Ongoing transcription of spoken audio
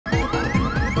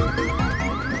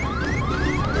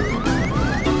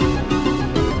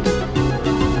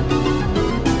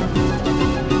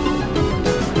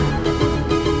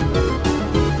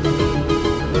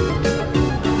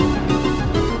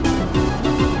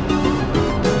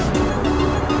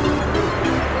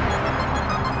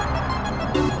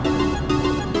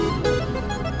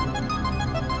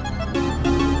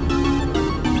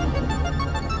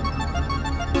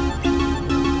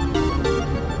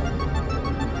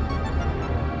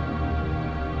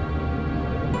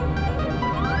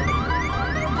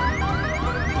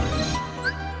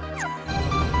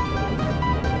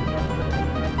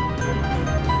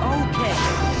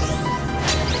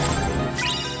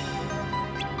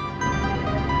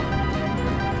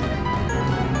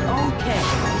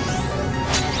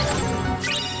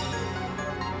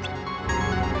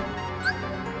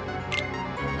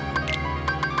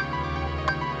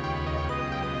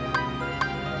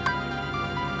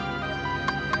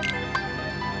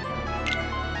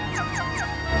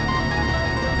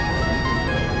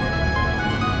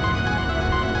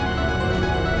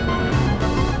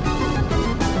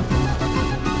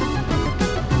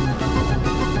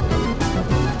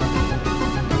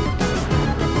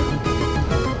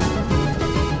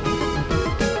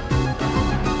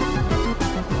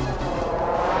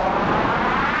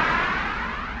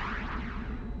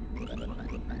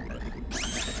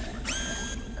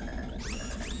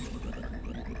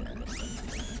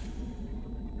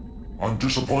I'm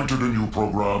disappointed in you,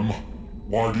 program.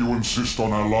 Why do you insist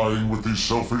on allying with these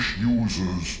selfish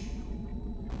users?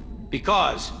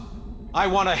 Because I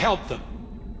want to help them.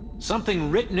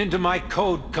 Something written into my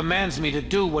code commands me to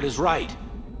do what is right.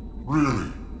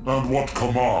 Really? And what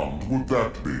command would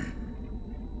that be?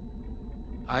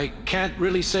 I can't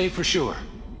really say for sure.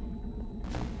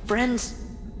 Friends,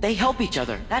 they help each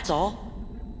other, that's all.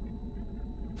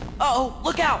 Uh-oh,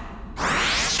 look out!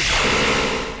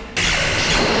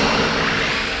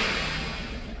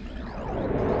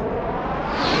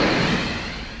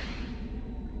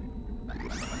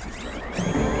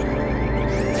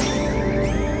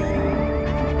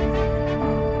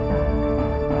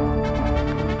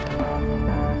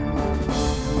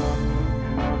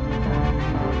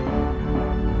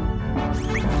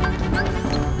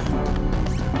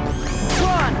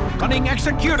 Running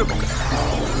executable.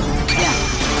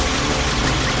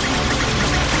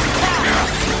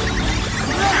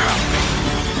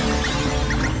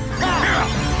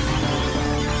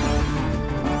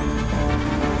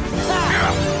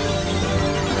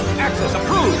 Access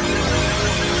approved.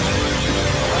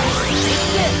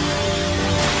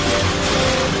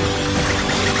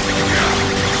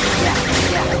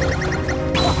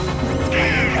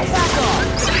 Back off.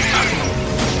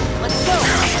 Let's go.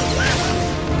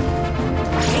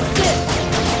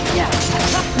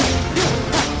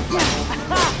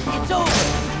 It's over!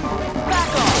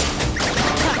 Back off!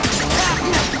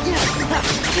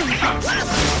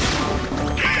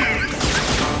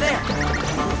 There!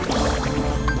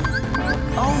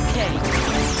 Okay.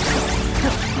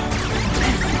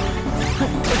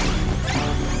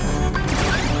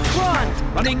 Run!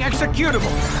 Running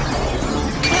executable.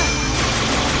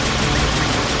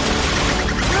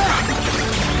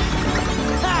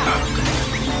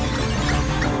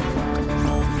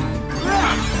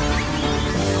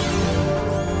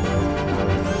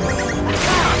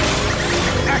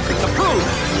 Access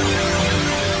approved.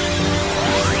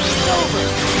 It's over!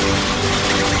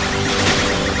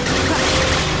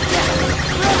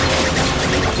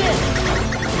 It's it!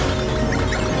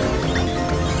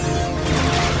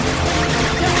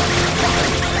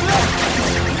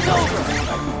 It's over!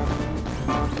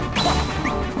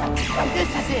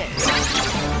 This is it!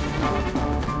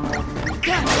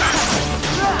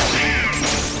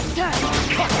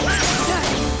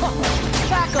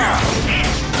 Back off!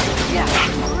 Yeah.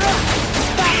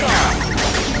 Back off!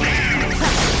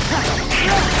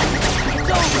 It's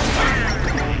over!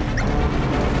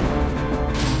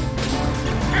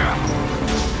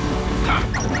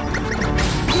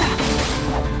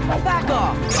 Back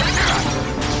off!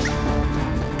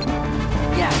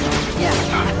 Yeah.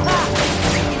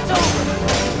 It's over!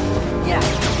 Yeah.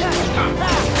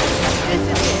 This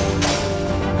is it!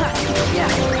 Yeah.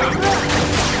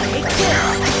 Take this!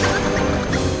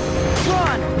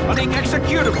 Run! Running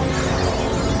executable.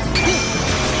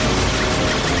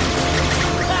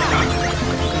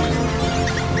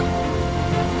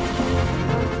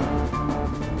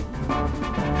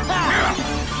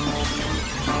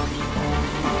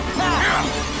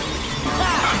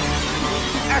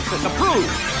 Access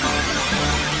approved.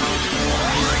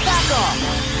 Back off!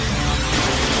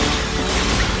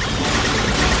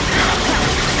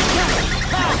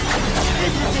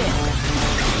 This is it!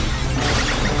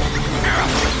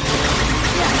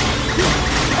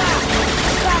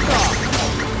 Back off!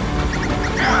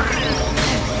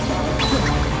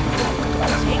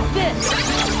 Take this!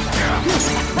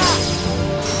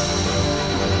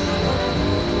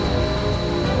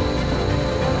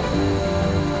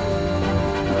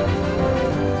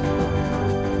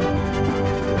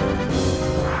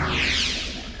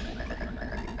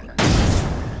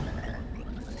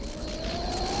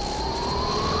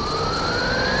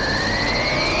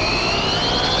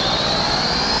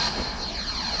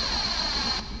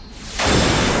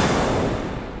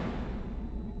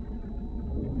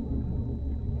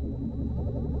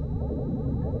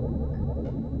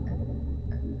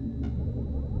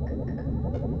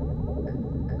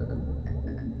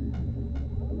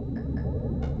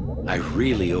 I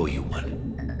really owe you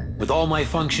one. With all my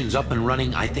functions up and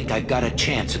running, I think I've got a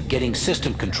chance of getting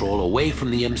system control away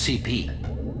from the MCP.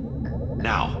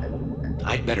 Now,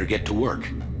 I'd better get to work.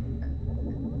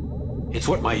 It's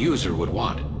what my user would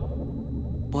want.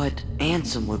 What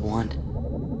Ansem would want.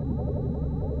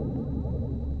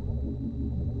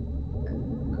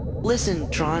 Listen,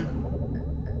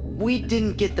 Tron. We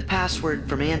didn't get the password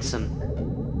from Ansem.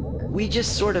 We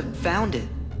just sort of found it,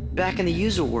 back in the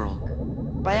user world.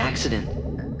 By accident.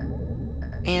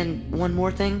 And one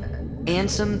more thing,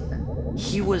 Ansem,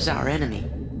 he was our enemy.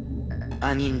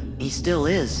 I mean, he still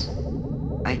is,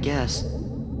 I guess.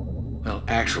 Well,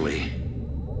 actually,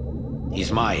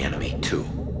 he's my enemy, too.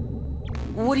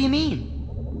 What do you mean?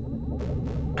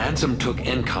 Ansem took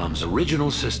Encom's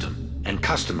original system and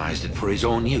customized it for his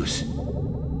own use.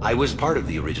 I was part of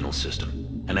the original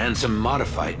system, and Ansem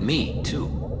modified me,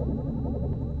 too.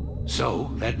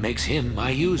 So, that makes him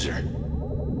my user.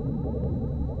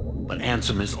 But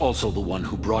Ansem is also the one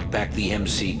who brought back the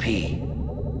MCP.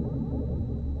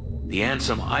 The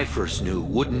Ansem I first knew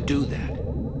wouldn't do that.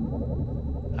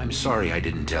 I'm sorry I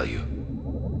didn't tell you.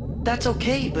 That's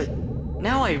okay, but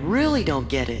now I really don't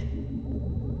get it.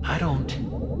 I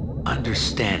don't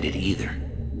understand it either.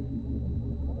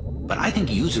 But I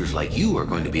think users like you are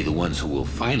going to be the ones who will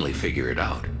finally figure it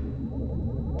out.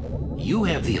 You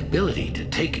have the ability to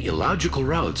take illogical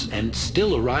routes and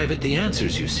still arrive at the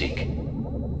answers you seek.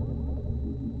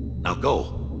 Now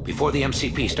go, before the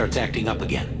MCP starts acting up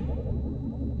again.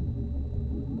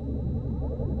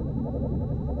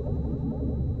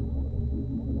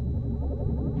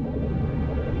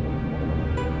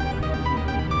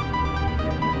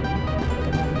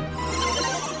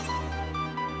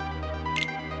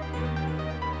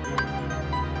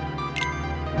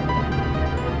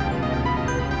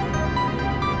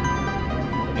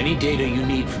 Any data you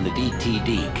need from the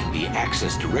DTD can be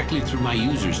accessed directly through my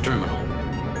user's terminal.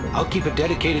 I'll keep a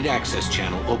dedicated access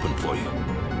channel open for you.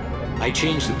 I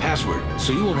changed the password,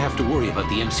 so you won't have to worry about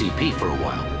the MCP for a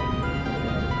while.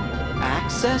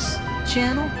 Access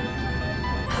channel?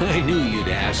 I knew you'd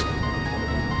ask.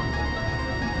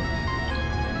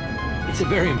 It's a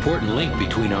very important link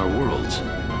between our worlds.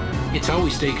 It's how we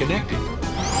stay connected.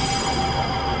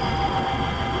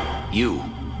 You,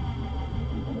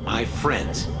 my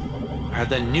friends, are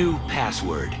the new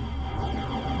password.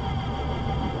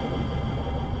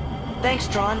 Thanks,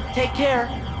 Tron. Take care.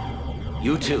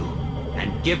 You too.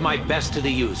 And give my best to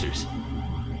the users.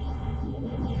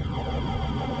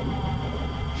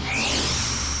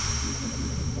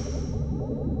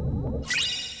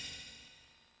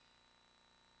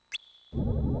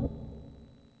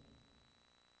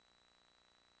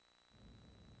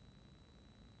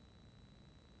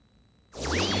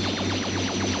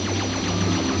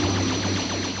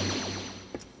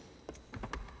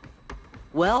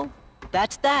 Well,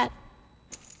 that's that.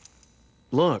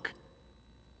 Look.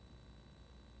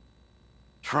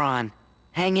 Tron,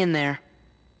 hang in there.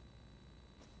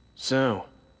 So,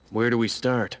 where do we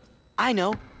start? I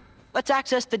know. Let's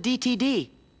access the DTD.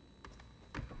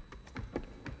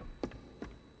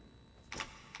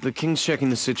 The King's checking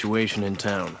the situation in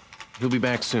town. He'll be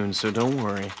back soon, so don't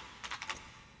worry.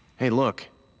 Hey, look.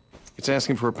 It's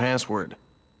asking for a password.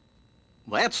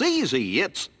 That's easy.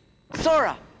 It's...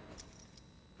 Sora!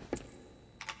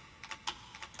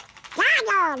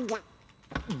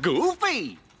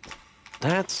 Goofy!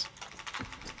 That's...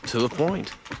 to the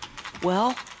point.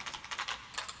 Well,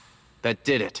 That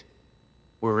did it.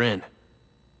 We're in.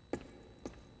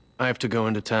 I have to go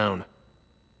into town.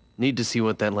 Need to see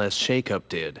what that last shakeup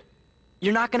did.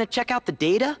 you're not gonna check out the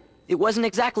data? It wasn't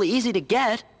exactly easy to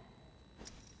get.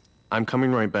 I'm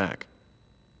coming right back.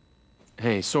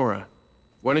 Hey, Sora.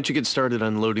 Why don't you get started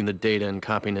unloading the data and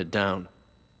copying it down?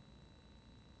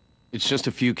 It's just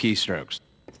a few keystrokes.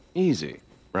 Easy,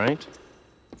 right?